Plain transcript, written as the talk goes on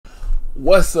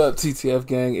What's up, TTF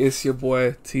gang? It's your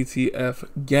boy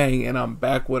TTF gang, and I'm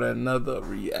back with another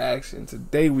reaction.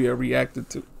 Today we are reacting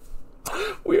to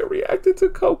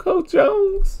Coco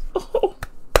Jones. Oh.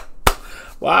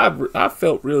 Well, I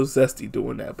felt real zesty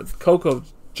doing that, but Coco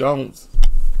Jones,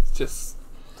 just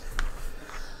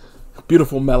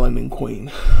beautiful melanin queen.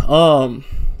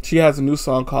 She has a new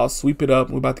song called Sweep It Up.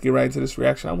 We're about to get right into this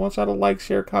reaction. I want y'all to like,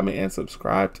 share, comment, and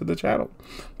subscribe to the channel.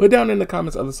 Put down in the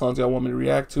comments other songs y'all want me to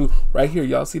react to. Right here,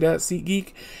 y'all see that?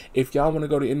 SeatGeek. If y'all want to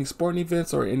go to any sporting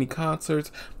events or any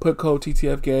concerts, put code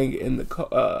TTF gang in the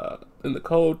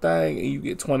code thing, and you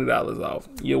get $20 off.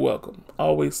 You're welcome.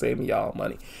 Always saving y'all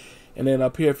money. And then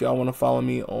up here, if y'all want to follow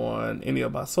me on any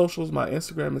of my socials, my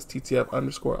Instagram is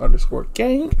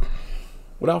TTF__gang.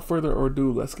 Without further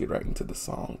ado, let's get right into the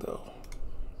song, though.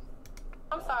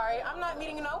 I'm sorry, I'm not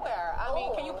meeting you nowhere. I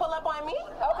mean, can you pull up on me?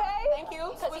 Okay. Thank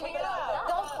you. Sweep it up.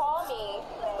 Don't call me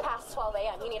past 12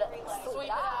 a.m. You need to sweep it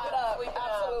up.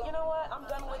 Absolutely. You know what? I'm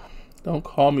done with. Don't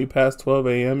call me past 12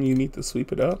 a.m. You need to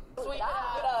sweep it up. Sweep it up.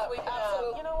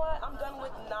 Absolutely. You know what? I'm done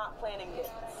with not planning this.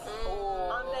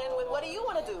 I'm done with. What do you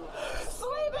want to do?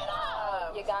 Sweep it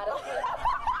up. You got it.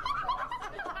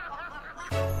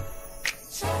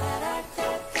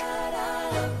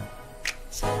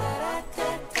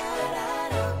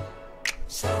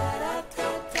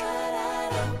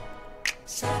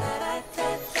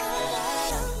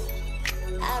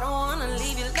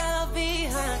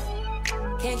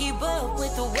 Can't keep up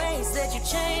with the ways that you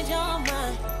change your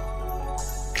mind.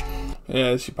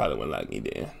 Yeah, she probably wouldn't like me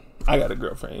then. I got a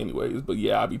girlfriend anyways, but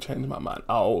yeah, I be changing my mind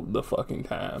all the fucking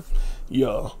time.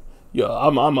 Yo,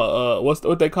 I'm a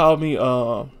what they call me?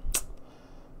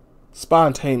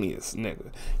 Spontaneous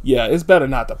nigga. Yeah, it's better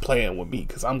not to plan with me,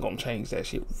 cause I'm gonna change that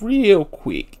shit real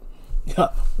quick. Yeah,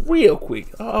 real quick.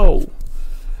 Oh,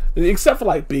 except for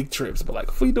like big trips, but like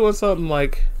if we doing something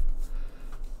like,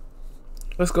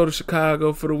 let's go to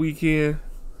Chicago for the weekend.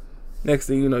 Next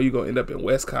thing you know, you're going to end up in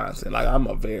Wisconsin. Like, I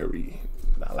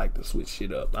like to switch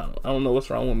shit up. I don't know what's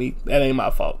wrong with me. That ain't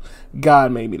my fault.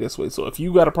 God made me this way. So if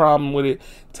you got a problem with it,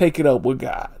 take it up with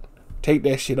God. Take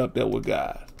that shit up there with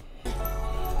God.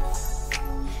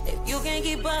 If you can't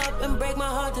keep up and break my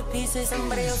heart to pieces,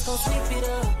 somebody else gon' sweep it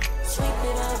up. Sweep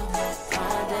it up.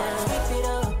 All down. Sweep it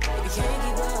up. If you can't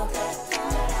keep up,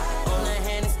 on the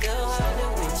hand it's still hard to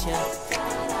reach ya.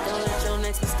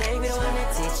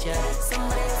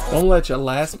 Don't let your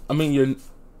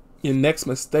your next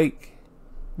mistake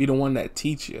be the one that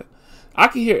teach you. I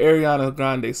can hear Ariana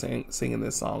Grande singing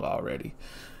this song already.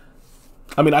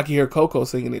 I mean, I can hear Coco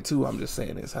singing it too. I'm just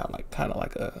saying it's kind of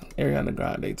like a Ariana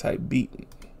Grande type beat.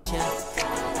 Don't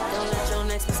let your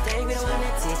next mistake be the one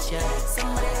that teach you.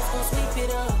 Somebody else gon' sweep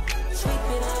it up. Sweep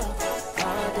it up.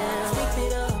 All down. Sweep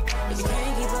it up. If you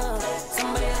can't keep up,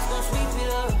 somebody else gon' sweep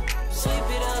it up. Sweep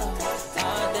it up.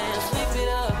 All down. Sweep it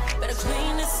up. Better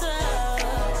clean this up.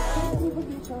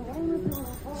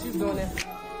 She's doing it.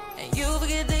 And you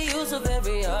forget the use of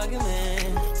every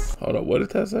argument. Hold up, what did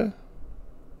that say?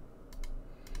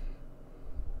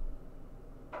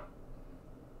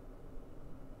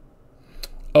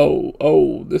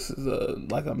 Oh, this is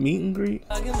like a meet and greet.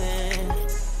 Argument.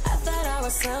 I thought I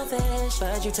was selfish,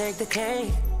 but you take the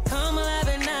cake. Come alive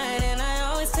at night, and I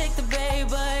always take the bait.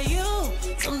 But you,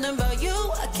 something about you,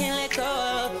 I can't let go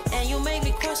of. And you make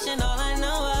me question all I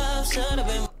know of. Should've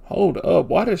been. Hold up,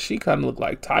 why does she kind of look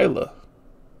like Tyler?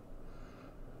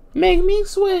 Make me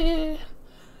sweat,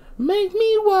 make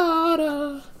me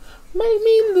water, make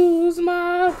me lose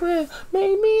my breath,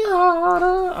 make me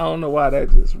harder. I don't know why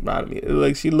that just reminded me.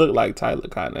 Like she looked like Tyler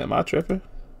kind of. Am I tripping?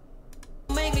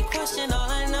 Make me question all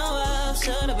I know of.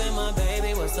 Should've been my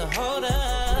baby. What's the hold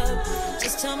up?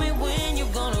 Just tell me when you're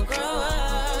gonna grow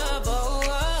up. Oh,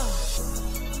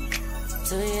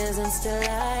 2 years and still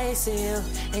I see you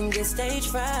and get stage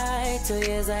fright. 2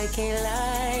 years I can't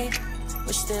lie.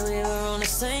 Wish that we were on the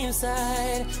same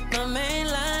side. My main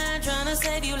line trying to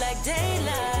save you like daylight.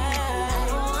 I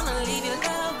don't wanna leave your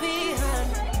love behind.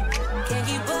 Can't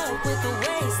keep up with the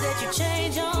ways that you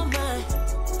change your mind.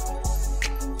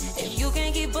 If you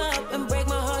can't keep up and break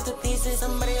my heart to pieces,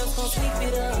 somebody else gon' sweep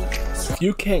it up. If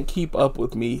you can't keep up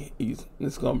with me,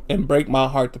 and break my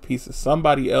heart to pieces,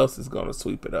 somebody else is gonna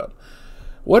sweep it up.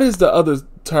 What is the other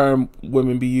term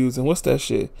women be using? What's that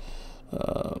shit?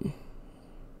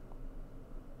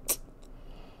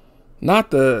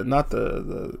 Not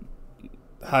the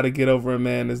how to get over a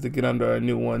man is to get under a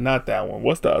new one. Not that one.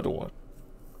 What's the other one?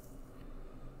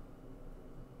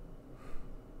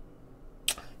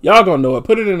 Y'all gonna know it.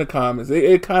 Put it in the comments.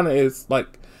 It kind of is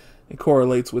like, it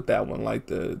correlates with that one. Like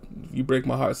if you break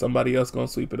my heart, somebody else gonna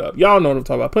sweep it up. Y'all know what I'm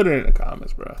talking about. Put it in the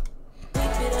comments, bro.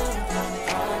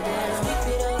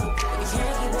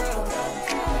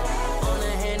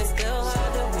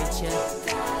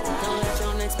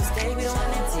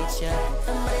 with ya.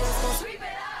 Somebody else gon' sweep it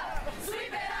up,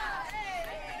 sweep it up,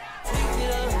 sweep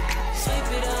it up, sweep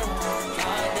it up.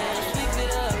 Goddamn, sweep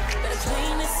it up. Better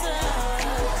clean this up.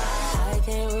 I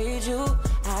can't read you,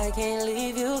 I can't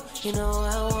leave you. You know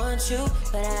I want you,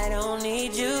 but I don't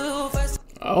need you.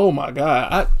 Oh my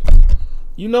God,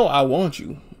 you know I want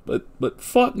you, but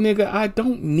fuck nigga, I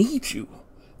don't need you.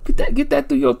 Get that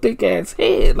through your thick ass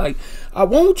head. Like, I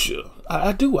want you.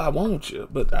 I do. I want you.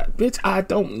 But, bitch, I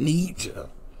don't need you.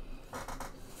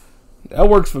 That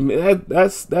works for me.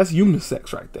 That's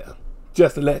unisex right there.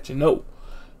 Just to let you know.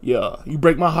 Yeah. You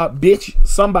break my heart, bitch.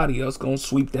 Somebody else gonna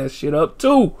sweep that shit up,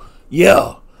 too.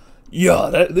 Yeah.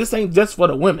 Yeah. This ain't just for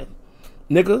the women.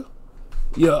 Nigga.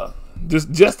 Yeah.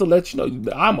 Just to let you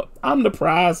know. I'm the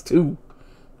prize, too.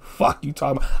 Fuck you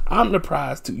talking about. I'm the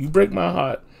prize, too. You break my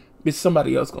heart. Bitch,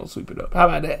 somebody else gonna sweep it up. How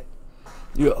about that?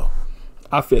 Yeah.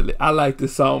 I feel it. I like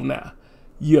this song now.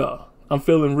 Yeah. I'm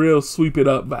feeling real sweep it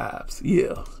up vibes.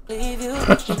 Yeah. Leave you,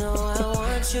 you know I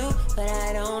want you, but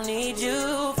I don't need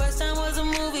you. First time was a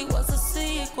movie, what's a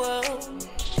sequel?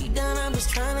 Deep down, I'm just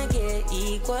trying to get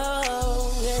equal.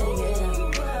 Yeah,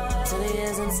 yeah. 2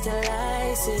 years and still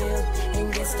I see you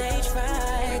and get stage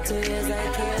fright. 2 years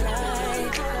I can't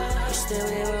lie. But still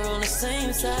we were on the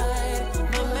same side.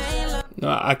 My main line. No,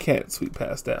 I can't sweep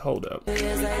past that. Hold up.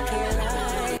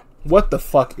 What the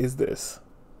fuck is this?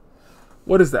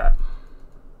 What is that?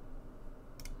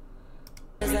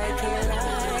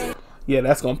 Yeah,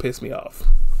 that's gonna piss me off.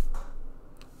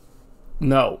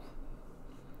 No.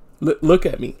 Look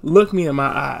at me. Look me in my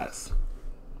eyes.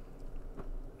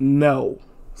 No.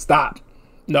 Stop.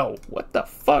 No. What the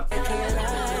fuck?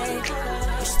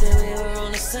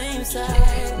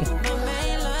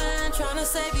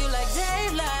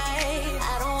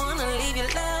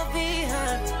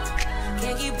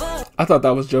 I thought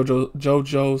that was Jojo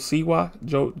Siwa.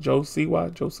 Joe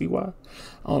Siwa.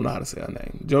 I don't know how to say her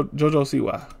name. Jojo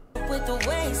Siwa. With the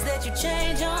ways that you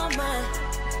change your mind.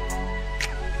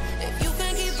 If you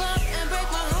can keep up and break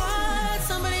my heart,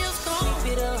 somebody else gon'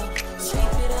 sweep it up, sweep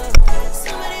it up.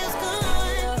 Somebody else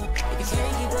gon' if you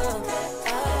can't keep up.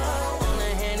 Oh, on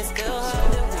the hand it's still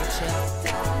hard to reach ya.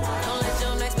 Don't let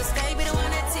your next mistake be the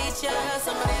one that teach ya.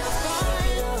 Somebody else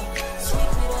gon'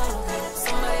 sweep it up.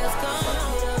 Somebody else gon'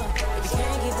 if you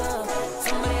can't keep up.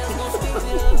 Somebody else gon' sweep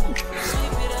it up,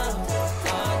 sweep it up.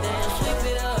 Oh damn, sweep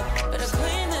it up. Better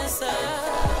clean this up.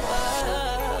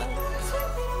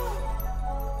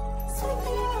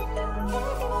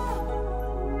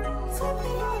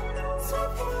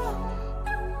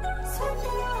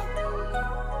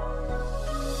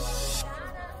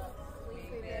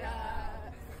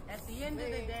 At the end of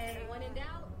the day, when in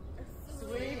doubt,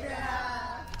 sweep it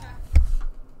up.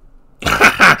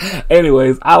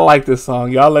 Anyways, I like this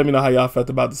song. Y'all let me know how y'all felt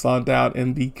about the song down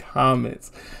in the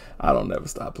comments. I don't never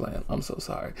stop playing. I'm so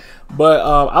sorry. But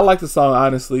I like the song,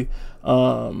 honestly.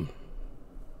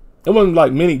 It wasn't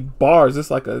like many bars.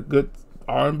 It's like a good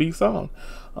R&B song.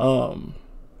 So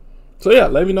yeah,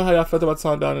 let me know how y'all felt about the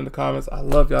song down in the comments. I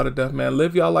love y'all to death, man.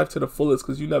 Live y'all life to the fullest,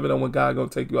 because you never know when God gonna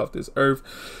take you off this earth.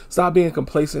 Stop being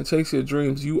complacent. Chase your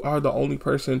dreams. You are the only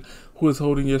person who is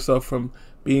holding yourself from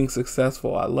being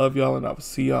successful. I love y'all, and I will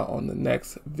see y'all on the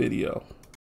next video.